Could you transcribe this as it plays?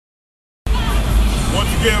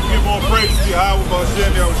again, we give all praise to Yahweh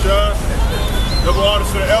B'Hashem Yahushua, double honors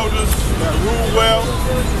to the elders that rule well,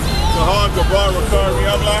 Tahan, Gabar, Rakari,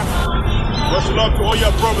 Amla. Much love to all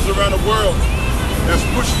y'all brothers around the world that's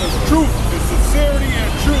pushing the truth and sincerity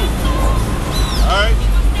and truth. Alright?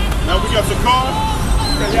 Now we got Zakar.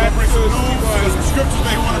 He's going to bring some news, there's some scriptures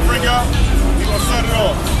they want to bring out. He's going to set it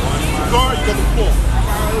off. Zakar, you got the floor.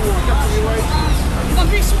 You're going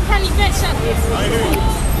to bring some current events up here. I hear you.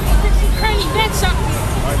 Bring some current events up here.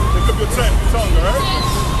 Alright, pick up your tongue, alright?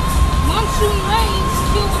 Monsoon rains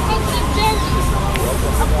killed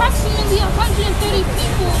 130. Approximately 130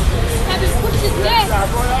 people have been put to death,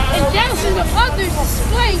 and thousands of others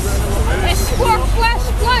displaced as spark flash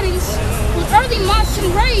floodings from early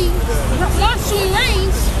monsoon rains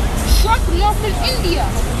struck northern India.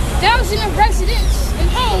 Thousands of residents and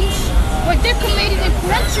homes were decimated in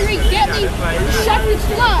peremptory deadly shocking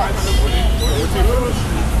floods.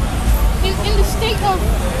 In the state of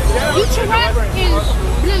Gujarat and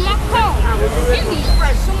Bhimaka,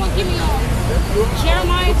 India. Someone give me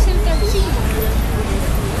Jeremiah 10:13.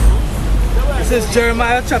 This is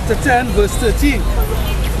Jeremiah chapter 10 verse 13.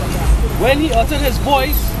 When he uttered his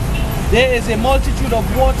voice, there is a multitude of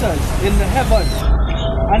waters in the heaven,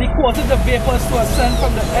 and he caused the vapors to ascend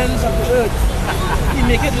from the ends of the earth. He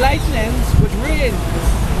maketh lightnings with rain,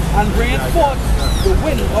 and bringeth forth the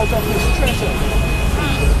wind out of his treasure.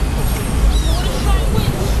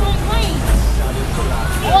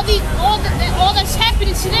 All that's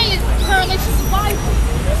happening today is correlation to the Bible.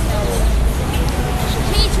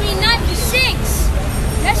 29:6.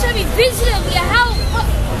 That shall be visited with a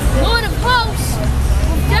Lord of hosts,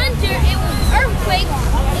 with thunder and with earthquake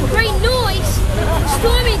and great noise,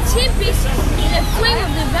 storm and tempest, and a flame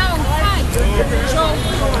of devouring fire. So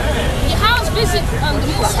the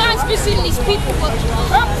Most High is visiting these people with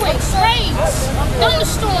earthquakes, rains,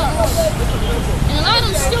 thunderstorms. And a lot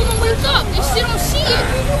of them still don't wake up. They still don't see it.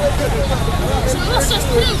 So the Most High's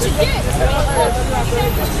put them to death.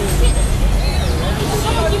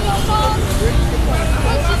 Someone give me a phone.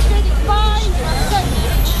 135.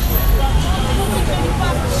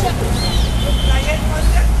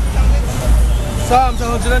 Psalms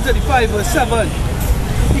 135 verse 7.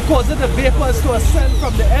 He causeth the vapors to ascend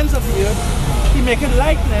from the ends of the earth. He maketh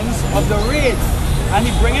lightnings of the rain, and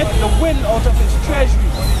he bringeth the wind out of his treasury.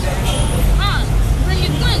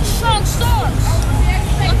 Bringeth wind, strong storms.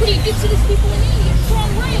 Look what he did to these people in India. Strong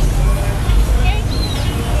rain. Okay?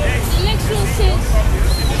 The next one says,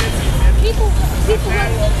 people were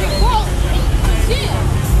brought in Brazil.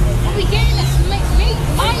 What we getting is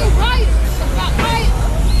minor riots about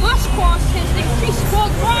bus costs has increased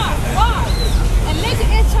worldwide. And mega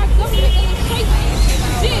anti-government demonstrations in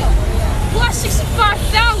Brazil. Plus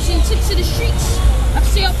 65,000 took to the streets of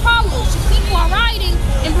Sao Paulo. So people are rioting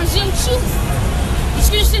in Brazil too. The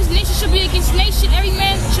scripture says nation should be against nation. Every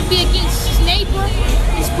man should be against his neighbor.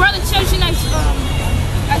 His brother tells you in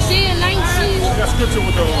Isaiah 19. I got scripture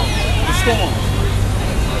with the storm.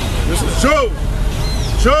 This is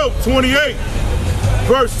Job 28,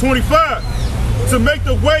 verse 25. To make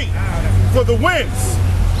the way for the winds,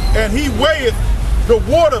 and he weigheth the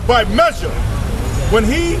water by measure. When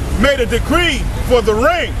he made a decree for the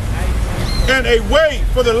rain, and a way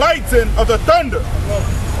for the lightning of the thunder,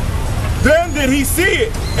 then did he see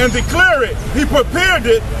it and declare it. He prepared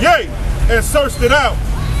it, yea, and searched it out.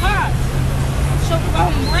 Alright. So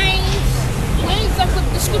rains, winds, like what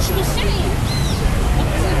the scripture was saying.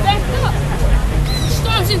 It's backed up.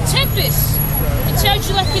 Storms and tempests. It tells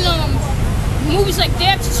you, like in movies like Day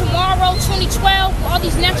After Tomorrow, 2012, all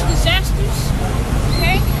these natural disasters.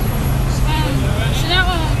 Okay? So now,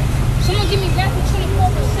 someone give me Matthew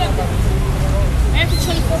 24:7. Matthew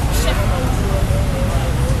 24:7.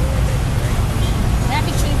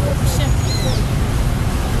 Matthew 24:7.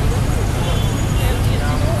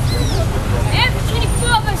 Matthew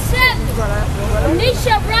 24:7. And they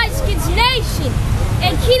shall rise against nation,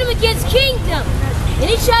 and kingdom against kingdom. And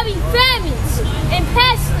it shall be famines, and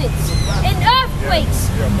pestilence, and earthquakes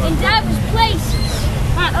in diverse places.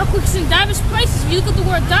 Earthquakes in diverse places. If you look at the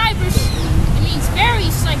word diverse, it means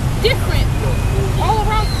various, like different, all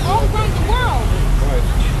around the world.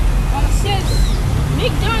 It says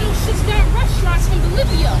McDonald's shuts down restaurants in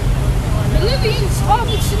Bolivia. Bolivians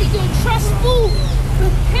obviously don't trust food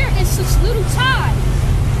prepared in such little time.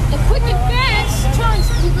 The quick and fast turns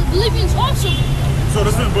Bolivians also. So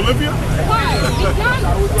this is Bolivia? Why?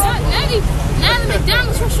 McDonald's. Now the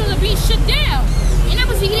McDonald's restaurants are being shut down. You're not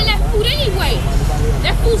supposed to be eating that food anyway.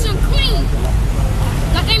 That food's unclean.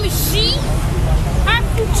 Got MSG, high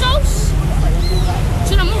fructose.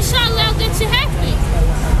 So the Most High allowed that to happen.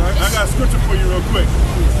 I got a scripture for you real quick.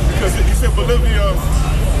 Because he said Bolivia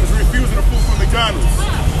ordering food from McDonald's.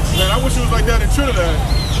 Man, I wish it was like that in Trinidad.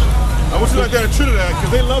 I wish it was like that in Trinidad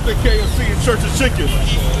because they love their KFC and Church's Chicken.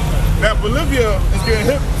 Now Bolivia is getting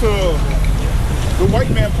hip to the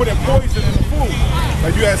white man putting poison in the food.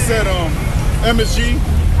 Like you had said, MSG,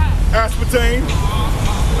 aspartame.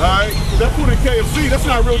 Alright, that food in KFC, that's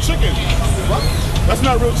not real chicken. What? That's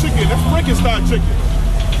not real chicken, that's Frankenstein chicken.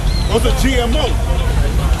 Those are GMO.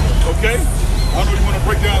 Okay? I don't know if you want to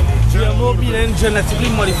break down GMO being genetically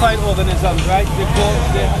modified organisms, right? They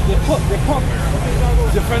put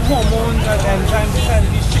different hormones and enzymes inside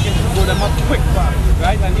of these chickens to grow them up quick,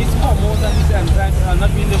 right? And these hormones and these enzymes are not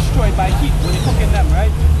being destroyed by heat when you're cooking them, right?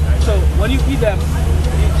 So when you eat them,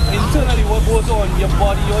 internally what goes on, your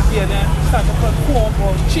body, your DNA starts to conform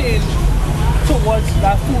or change towards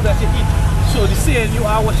that food that you eat. So the saying you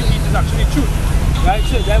are what you eat is actually true. Right,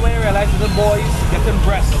 so that's when you realize little boys getting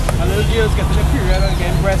breasts, and little girls getting a period and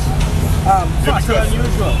getting breasts faster than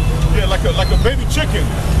usual. Yeah, like a baby chicken,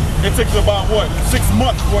 it takes about what, 6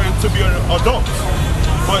 months for it to be an adult.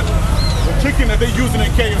 But the chicken that they're using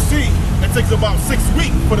in KFC, it takes about 6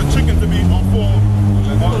 weeks for the chicken to be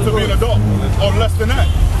to be an adult, or less than that.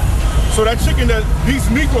 So that chicken that these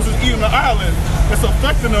Negroes is eating on the island, it's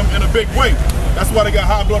affecting them in a big way. That's why they got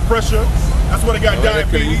high blood pressure. That's why they got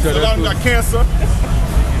diabetes, a lot of them got cancer,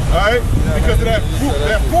 alright? Because of that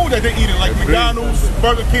food that they're eating, like McDonald's,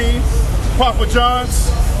 Burger King, Papa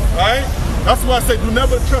John's, alright? That's why I say do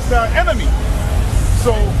never trust our enemy.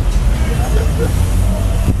 So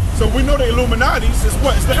we know the Illuminati's is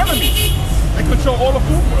what? It's the enemy. They control all the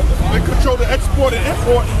food, they control the export and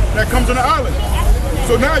import that comes on the island.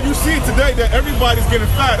 So now you see today that everybody's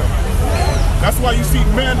getting fatter. That's why you see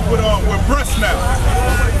men with breasts now.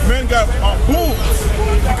 Men got boobs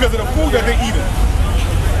because of the food that they're eating.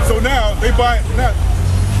 So now they buy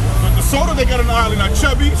the soda they got on the island are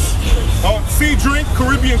Chubby's, Sea Drink,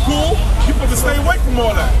 Caribbean Cool. You supposed to stay away from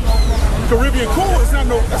all that. Caribbean Cool is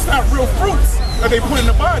that's not real fruits that they put in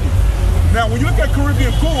the body. Now when you look at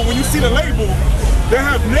Caribbean Cool, when you see the label, they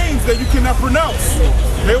have names that you cannot pronounce.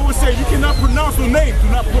 They always say you cannot pronounce the name, do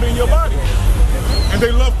not put it in your body. And they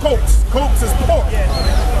love Cokes. Cokes is pork.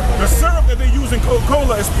 The syrup that they use in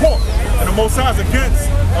Coca-Cola is pork. And the Most High is against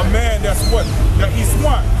a man that eats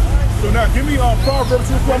swine. So now give me Proverbs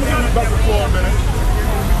 24. I'm going to give you back the floor a minute.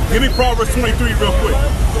 Give me Proverbs 23 real quick.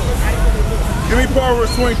 Give me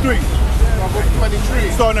Proverbs 23. Proverbs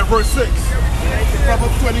 23. Starting at verse 6.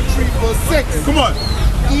 Proverbs 23 verse 6. Come on.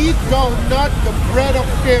 Eat thou not the bread of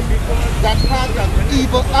him that hath an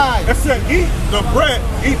evil eye. It said eat the bread,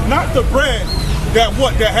 eat not the bread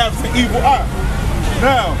that has an evil eye.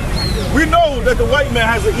 Now, we know that the white man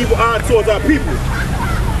has an evil eye towards our people.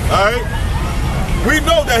 Alright? We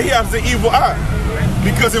know that he has an evil eye.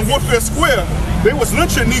 Because in Warfare Square, they was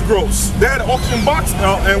lynching Negroes. They had an auction box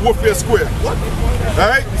in Warfare Square.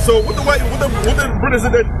 Alright? So what the British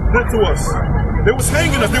did to us? They was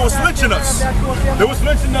hanging us, they was lynching us. They was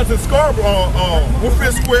lynching us in Scarborough,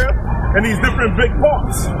 Warfare Square, and these different big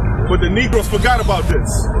parks. But the Negroes forgot about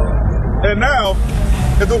this. And now,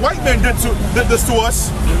 if the white man did this to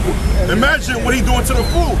us, imagine what he's doing to the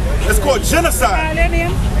food. It's called genocide.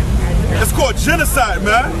 It's called genocide,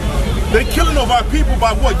 man. They're killing of our people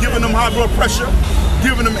by what? Giving them high blood pressure,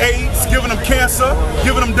 giving them AIDS, giving them cancer,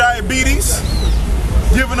 giving them diabetes,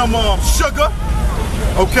 giving them sugar,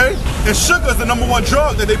 okay? And sugar is the #1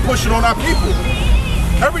 drug that they pushing on our people.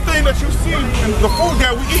 Everything that you see in the food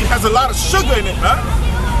that we eat has a lot of sugar in it, man.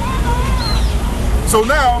 So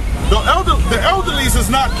now, the elderlies is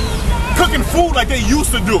not cooking food like they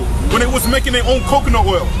used to do when they was making their own coconut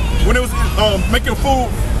oil, when they was making food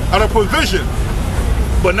out of provision.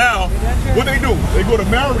 But now, what they do? They go to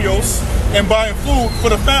Mario's and buying food for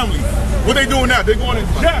the family. What they doing now? They're going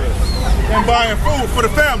to Jack and buying food for the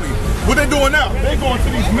family. What they doing now? They going to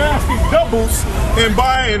these nasty doubles and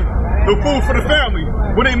buying the food for the family.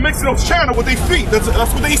 When they mix those channel with their feet, that's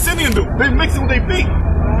what the East Indians do. They mix it with their feet.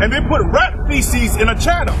 And they put rat feces in a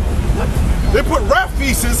channel. They put rat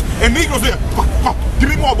feces and Negroes there. Give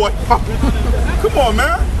me more, boy. Come on,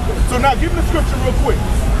 man. So now give me the scripture real quick.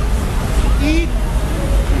 Eat,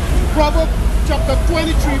 Proverbs chapter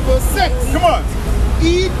 23 verse 6. Come on.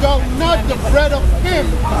 Eat thou not the bread of him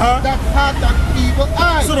that hath an evil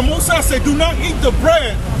eye. So the Most High said, do not eat the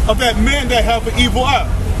bread of that man that have an evil eye.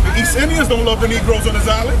 The East Indians don't love the Negroes on this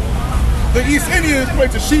island. The East Indians pray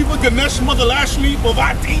to Shiva, Ganesh, Mother Lashmi,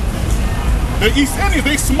 Bhavati. The East Indians,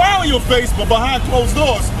 they smile in your face, but behind closed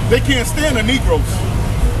doors, they can't stand the Negroes.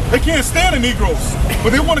 They can't stand the Negroes.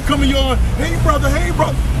 But they want to come in your, hey brother, hey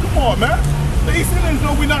brother. Come on, man. The East Indians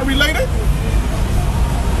know we're not related.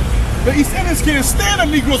 The East Indians can't stand the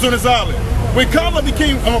Negroes on this island. When Kamala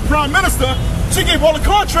became prime minister, she gave all the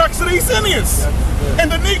contracts to the East Indians. And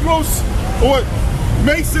the Negroes, or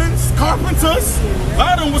masons, carpenters, a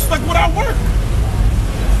lot of them was stuck without work.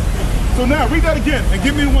 So now, read that again, and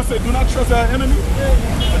give me the one that say, do not trust our enemy.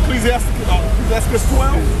 Ecclesiasticus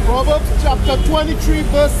 12. Proverbs chapter 23,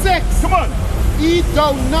 verse 6. Come on. Eat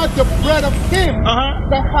thou not the bread of him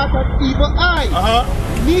that hath an evil eye,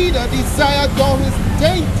 neither desire thou his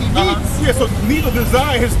dainty meats. Yeah, so neither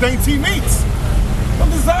desire his dainty meats. Don't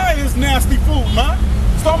desire his nasty food, man.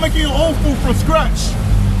 Start making your own food from scratch.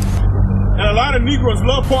 And a lot of Negroes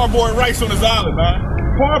love parboiled rice on this island, man.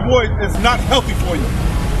 Parboiled is not healthy for you.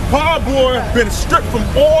 Parboiled been stripped from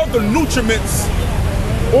all the nutriments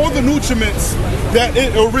that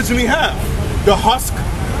it originally had. The husk,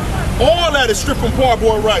 all that is stripped from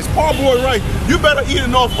parboiled rice. Parboiled rice, you better eat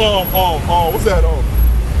it off what's that?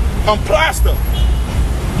 Plaster.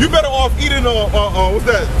 You better off eating what's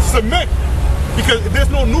that? Cement, because there's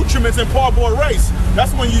no nutriments in parboiled rice.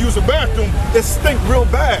 That's when you use a bathroom, it stink real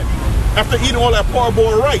bad after eating all that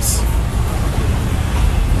parboiled rice.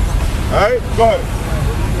 All right, go ahead.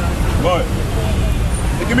 Go ahead.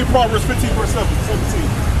 And give me Proverbs 15, verse 17.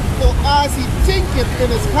 For as he thinketh in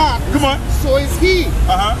his heart, come on, so is he.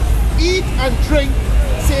 Eat and drink,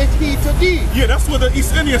 saith he to thee. Yeah, that's what the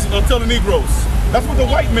East Indians tell the Negroes. That's what the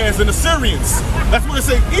white mans and the Syrians. That's what they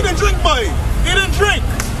say, eat and drink, buddy. Eat and drink.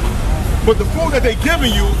 But the food that they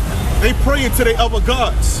giving you, they praying to their other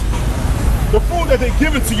gods. The food that they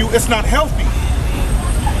giving to you, it's not healthy.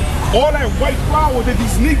 All that white flour that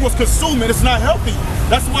these Negroes consuming, it's not healthy.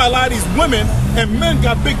 That's why a lot of these women and men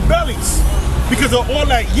got big bellies, because of all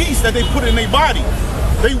that yeast that they put in their body.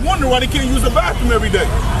 They wonder why they can't use the bathroom every day.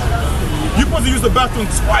 You're supposed to use the bathroom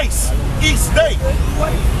twice each day.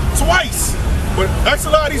 Twice. But that's a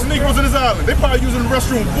lot of these Negroes in this island. They probably using the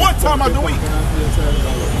restroom one time out the week.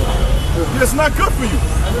 It's not good for you.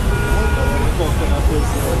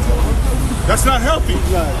 That's not healthy.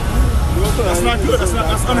 That's not good.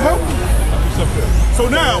 That's unhealthy. So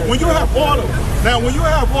now, when you have all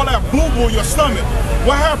that boo-boo in your stomach,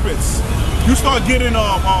 what happens? You start getting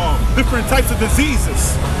different types of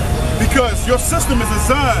diseases, because your system is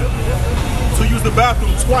designed to use the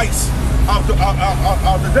bathroom twice out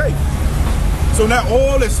the day. So now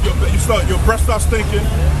all this, your breath starts stinking,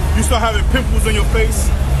 you start having pimples on your face,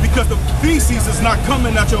 because the feces is not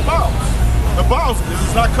coming out your bowels. The bowels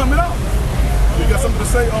is not coming out. You got something to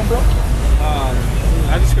say, bro?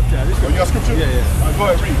 I have scripture. Oh, you got scripture? Yeah, yeah. All right, go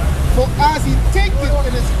ahead, read. For as he thinketh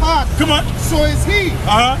in his heart, come on, so is he.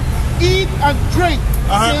 Eat and drink,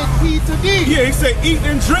 said he to thee. Yeah, he said, eat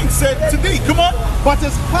and drink, said to thee. Come on. But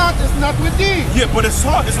his heart is not with thee. Yeah, but his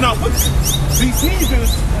heart is not with these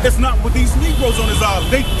heathens. It's not with these Negroes on this island.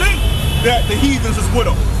 They think that the heathens is with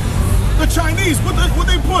them. The Chinese, what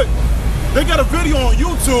they put? They got a video on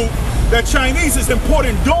YouTube that Chinese is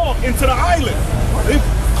importing dog into the island. They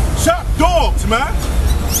shot dogs, man.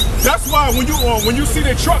 That's why when you see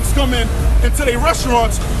their trucks come into their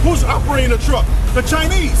restaurants, who's operating the truck? The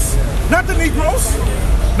Chinese, not the Negroes,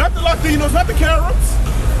 not the Latinos, not the Caribs,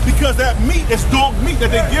 because that meat is dog meat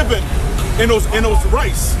that they're giving in those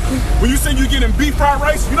rice. When you say you're getting beef fried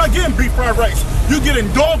rice, you're not getting beef fried rice. You're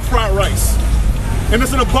getting dog fried rice, and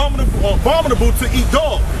it's an abominable to eat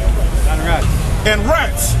dog and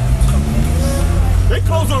rats. They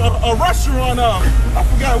closed a restaurant, I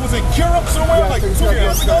forgot, it was in Europe somewhere, like 2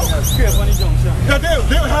 years ago. That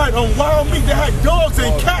they had wild meat, they had dogs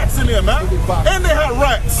and cats in there, man. And they had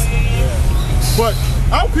rats. But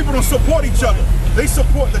our people don't support each other. They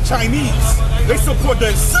support the Chinese. They support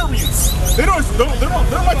the Syrians. They don't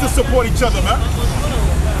like to support each other, man.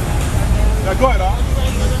 Now go ahead,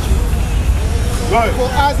 Go ahead.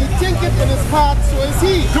 For as he thinketh in his heart, so is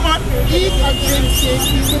he. Come on. Eat and drink, saith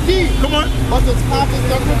he to thee. Come on. But his heart is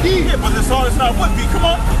not with thee. Yeah, but his heart is not with thee. Come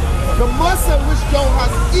on. The morsel which thou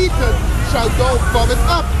hast eaten shall thou vomit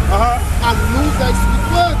up, and lose thy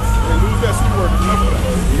sweet words. And lose that sweet word.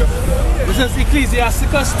 This is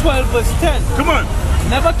Ecclesiasticus 12, verse 10. Come on.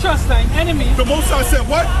 Never trust thine enemy. The Most High said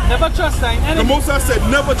what? Never trust thine enemy. The Most High said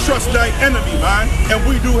never trust thine enemy, man. And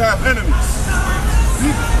we do have enemies.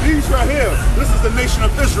 These right here, this is the nation of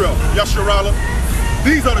Israel, Yasharala.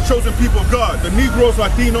 These are the chosen people of God, the Negroes,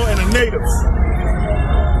 Latino, and the natives.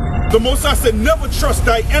 The Most High said never trust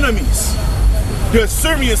thy enemies. The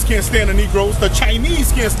Assyrians can't stand the Negroes. The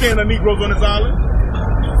Chinese can't stand the Negroes on this island.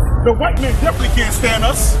 The white men definitely can't stand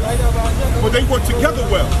us, but they work together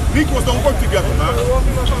well. Negroes don't work together, man.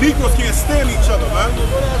 Negroes can't stand each other, man.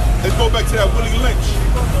 Let's go back to that Willie Lynch.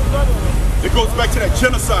 It goes back to that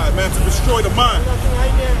genocide, man, to destroy the mind.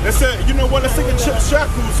 They said, you know what? Let's take the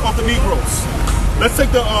shackles off the Negroes. Let's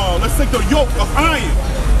take the yoke of iron.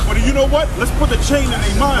 But you know what? Let's put the chain in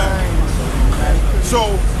their mind.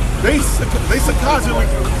 So they sarcastically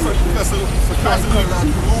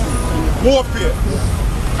warfare.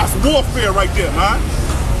 That's warfare right there, man.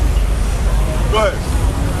 Go ahead.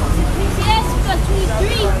 Ecclesiastes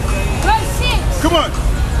 23, verse 6. Come on.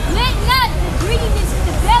 Let not the greediness of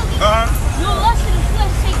the belly, nor lust of the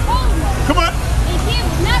flesh take hold of you. Come on. And give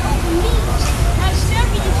not over meat, not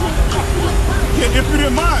serving you to eat. Get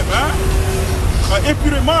impudent mind, man. An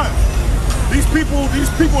impudent mind. These people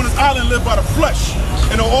on this island live by the flesh.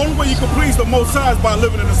 And the only way you can please the Most High is by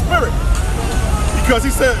living in the spirit. Because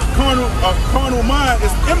he said carnal mind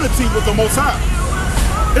is enmity with the Most High.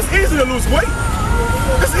 It's easy to lose weight.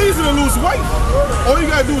 It's easy to lose weight. All you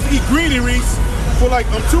gotta do is eat greeneries for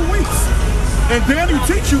like 2 weeks. And then he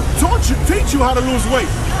teach you how to lose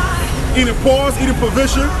weight. Eating paws, eating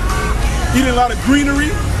provision, eating a lot of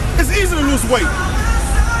greenery. It's easy to lose weight.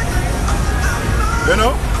 You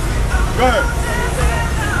know? Go ahead.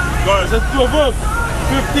 Go ahead. It's Proverbs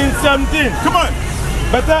 15:17. Come on.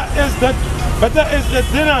 Better is the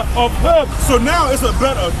dinner of herbs. So now it's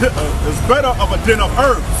better of a dinner of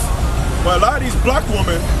herbs. But a lot of these black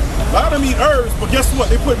women, a lot of them eat herbs, but guess what?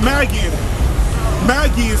 They put Maggie in it.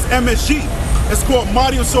 Maggie is MSG. It's called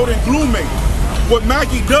Modium Sodium Glutamate. What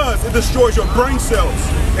Maggie does, it destroys your brain cells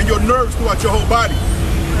and your nerves throughout your whole body.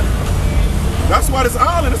 That's why this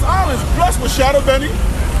island is blessed with Shadow Benny,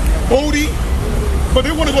 Bodie, but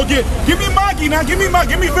they want to go give me Maggie now, give me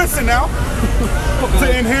Vincent now, to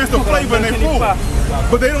enhance the flavor in their food.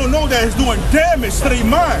 But they don't know that it's doing damage to their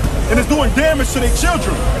mind, and it's doing damage to their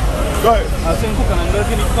children. Go ahead. I was saying coconut milk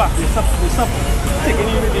in the back. They stop taking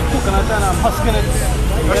the coconut and I'm husking it.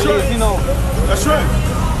 That's right. You know. That's right.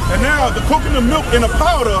 And now the coconut milk in a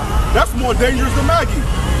powder, that's more dangerous than Maggie.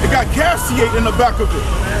 It got cassia in the back of it.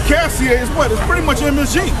 Cassia is what? It's pretty much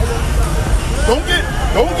MSG. Don't get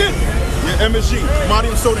your MSG,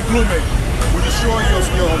 Modium Sodium Glutamate, will destroy your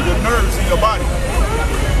nerves in your body.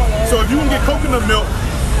 So if you can get coconut milk,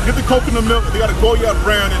 get the coconut milk. They got a Goya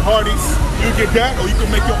brand and Hardee's. You can get that, or you can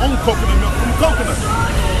make your own coconut milk from coconut.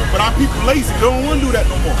 But our people lazy. They don't want to do that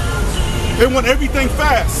no more. They want everything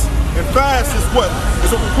fast. And fast is what? It's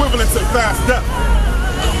equivalent to fast death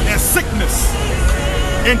and sickness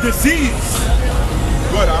and disease.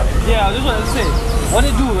 Go ahead, yeah, I just want to say, what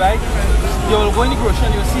they do, right? You'll go in the grocery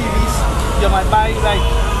and you'll see these, you might buy like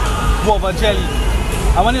guava jelly.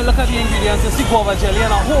 And when you look at the ingredients, you see guava jelly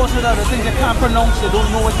and a whole set of other things you can't pronounce, you don't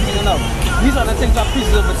know what you're meaning of. These are the things that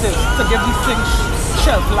preservatives to give these things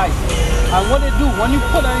shelf life. And what they do, when you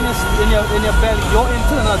put it in your belly, your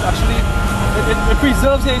internals actually, it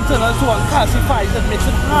preserves your internals to calcifies it, makes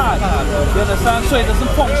it hard. You understand? So it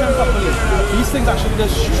doesn't function properly. These things actually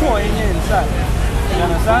destroying your inside.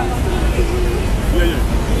 You understand? Yeah.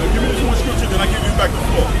 Give me this one scripture, then I give you back the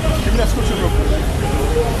floor. Give me that scripture real quick.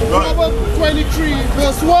 Proverbs 23,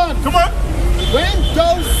 verse 1. Come on. When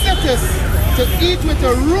thou sittest to eat with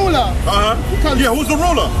a ruler. Yeah, who's the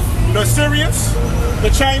ruler? The Assyrians,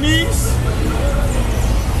 the Chinese,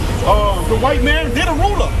 the white man, they're the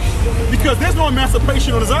ruler. Because there's no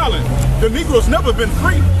emancipation on this island. The Negroes never been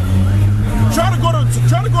free. Try to go to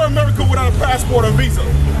America without a passport or visa.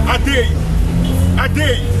 I dare you. I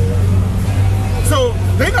dare you. So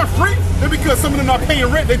they're not free. They're because some of them not paying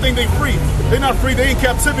rent, they think they're free. They're not free, they in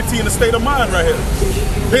captivity in the state of mind right here.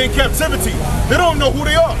 They in captivity. They don't know who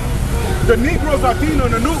they are. The Negroes, Latino,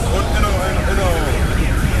 and the Negroes,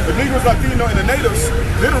 Latino, and the natives,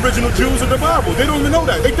 they're the original Jews of the Bible. They don't even know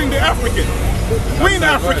that. They think they're African. We ain't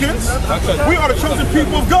Africans. We are the chosen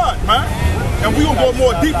people of God, man. And we will go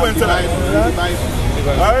more deeper into that.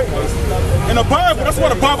 Alright? In the Bible, that's why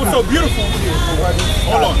the Bible's so beautiful.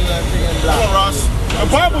 Hold on, Ross. The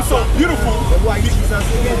Bible's so beautiful.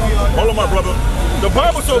 Hold on, my brother. The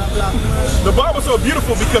Bible's so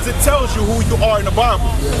beautiful because it tells you who you are in the Bible.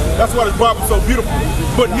 That's why the Bible's so beautiful.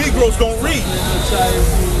 But Negroes don't read.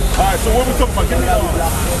 Alright, so what we talking about? Give me that.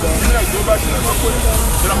 Go back to that real quick.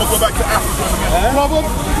 Then I'm gonna go back to Africa in a minute.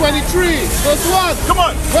 Proverbs 23, verse 1. Come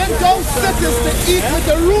on. When thou sittest to eat with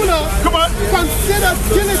the ruler, come on, consider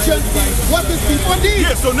diligently what is before thee.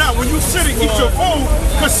 Yeah, so now when you sit and eat your food,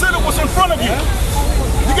 consider what's in front of you.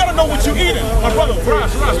 You gotta know what you're eating. My brother,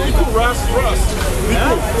 Ross, be cool, Ross. Be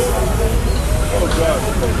cool. Oh God.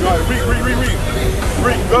 Go ahead, read.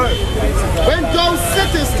 Go ahead. When thou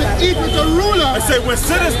sittest to eat with the ruler, I say when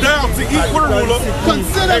sittest down to eat with a ruler,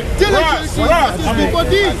 consider diligently what is before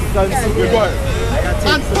thee. Go ahead.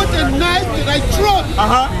 And put a knife to thy throat.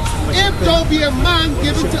 if thou be a man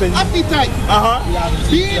given to appetite,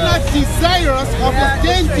 be not desirous of his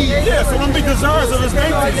dainties. Yeah, so don't be desirous of his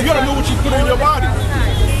dainties. You gotta know what you put in your body.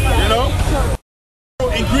 You know?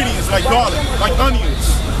 Ingredients like garlic, like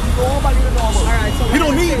onions. He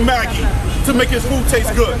don't need Maggi to make his food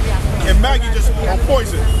taste good. And Maggi just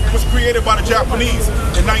poison was created by the Japanese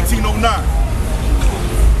in 1909.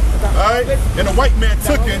 Alright? And the white man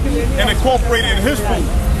took it and incorporated it in his food.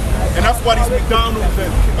 And that's why these McDonald's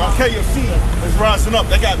and KFC is rising up.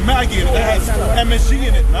 They got Maggi in it, that has MSG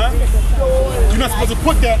in it, man. You're not supposed to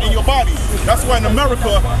put that in your body. That's why in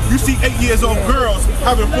America, you see 8-year-old girls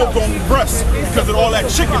having full-grown breasts because of all that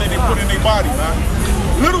chicken that they put in their body, man.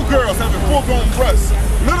 Little girls having full-grown breasts.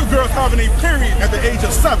 Little girls having a period at the age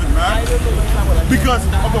of 7, man. Because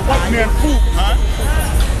of the white man food, man.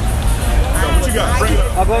 So what you got? Bring it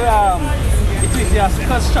up.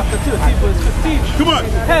 Ecclesiastes chapter 13 verse 15. Come on.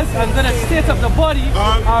 Health and the state of the body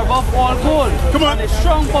are above all gold. Come on. And a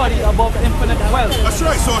strong body above infinite wealth. That's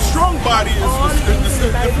right. So a strong body is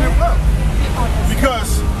infinite wealth.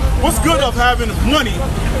 Because what's good of having money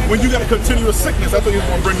when you got a continuous sickness? I thought you were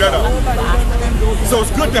going to bring that up. So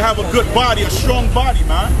it's good to have a good body, a strong body,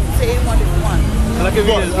 man. I'll give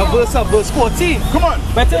you a verse 14. Come on.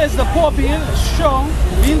 Better is the poor being strong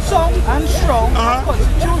and strong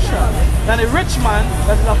constitution than a rich man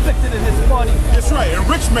that is afflicted in his body. That's right. A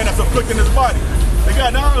rich man that's afflicted in his body. They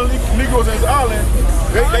got not only Negroes in this island,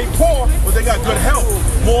 they poor, but they got good health.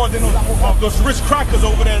 More than those rich crackers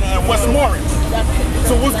over there in Westmoreland.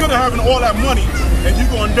 So what's good at having all that money and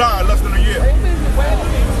you're going to die in less than a year?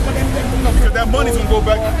 Because that money's going to go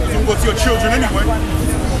back, it's going to go to your children anyway.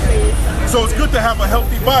 So it's good to have a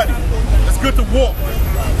healthy body. It's good to walk.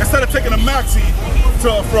 Instead of taking a maxi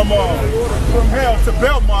from hell to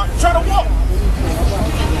Belmont, try to walk.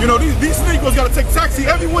 You know, these Negroes got to take taxi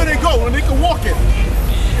everywhere they go and they can walk it.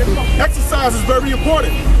 Exercise is very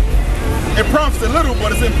important. It prompts a little,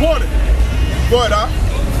 but it's important. Go ahead,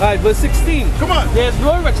 Alright, verse 16. Come on. There is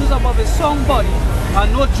no riches above a strong body, and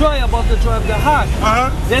no joy above the joy of the heart.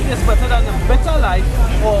 Death is better than a better life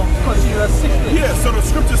or continuous sickness. Yeah, so the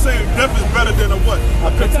scripture saying death is better than a what? A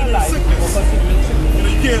continuous sickness.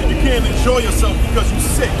 You know, you can't enjoy yourself because you're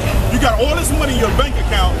sick. You got all this money in your bank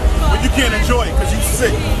account, but you can't enjoy it because you're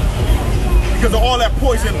sick. Because of all that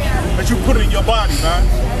poison that you put in your body, man.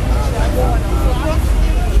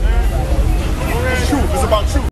 It's truth. It's about truth.